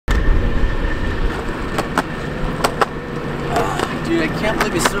Dude, I can't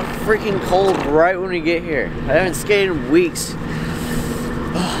believe it's so freaking cold right when we get here. I haven't skated in weeks.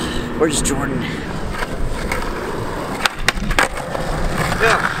 Where's Jordan?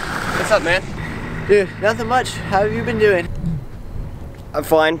 Yeah. What's up, man? Dude, nothing much. How have you been doing? I'm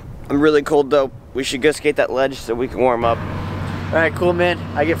fine. I'm really cold though. We should go skate that ledge so we can warm up. Alright, cool, man.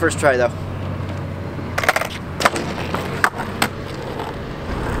 I get first try though.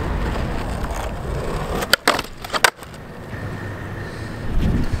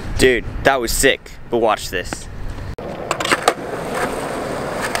 Dude, that was sick, but watch this.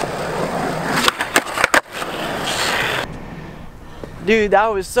 Dude, that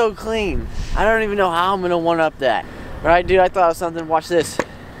was so clean. I don't even know how I'm gonna one-up that. Alright, dude, I thought of something. Watch this.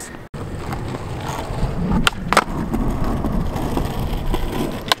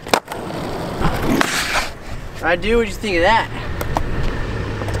 Alright, dude, what'd you think of that?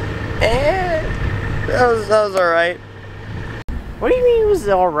 That was alright. What do you mean it was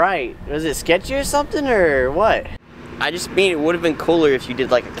alright? Was it sketchy or something, or what? I just mean it would have been cooler if you did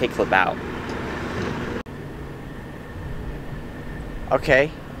like a kickflip out.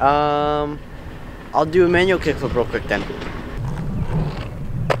 Okay, I'll do a manual kickflip real quick then.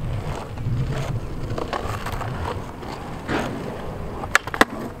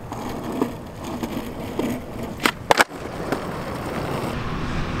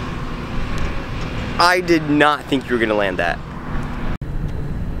 I did not think you were gonna land that.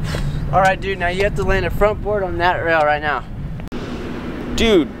 Alright, dude, now you have to land a front board on that rail right now.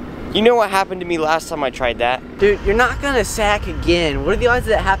 Dude, you know what happened to me last time I tried that? Dude, you're not gonna sack again. What are the odds of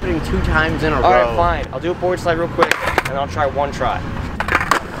that happening 2 times in a row? Alright, fine. I'll do a board slide real quick, and I'll try one try.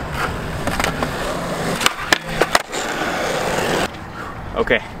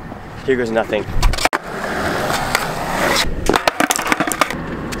 Okay, here goes nothing.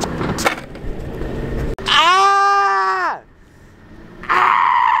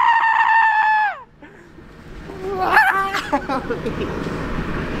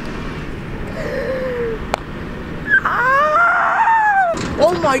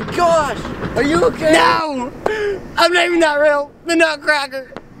 Oh my gosh! Are you okay? No! I'm naming that rail the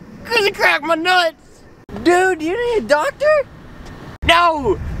Nutcracker, cause it cracked my nuts. Dude, you need a doctor?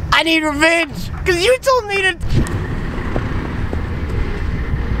 No! I need revenge, cause you told me to.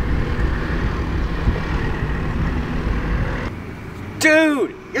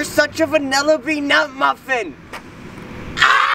 Dude, you're such a vanilla bean nut muffin.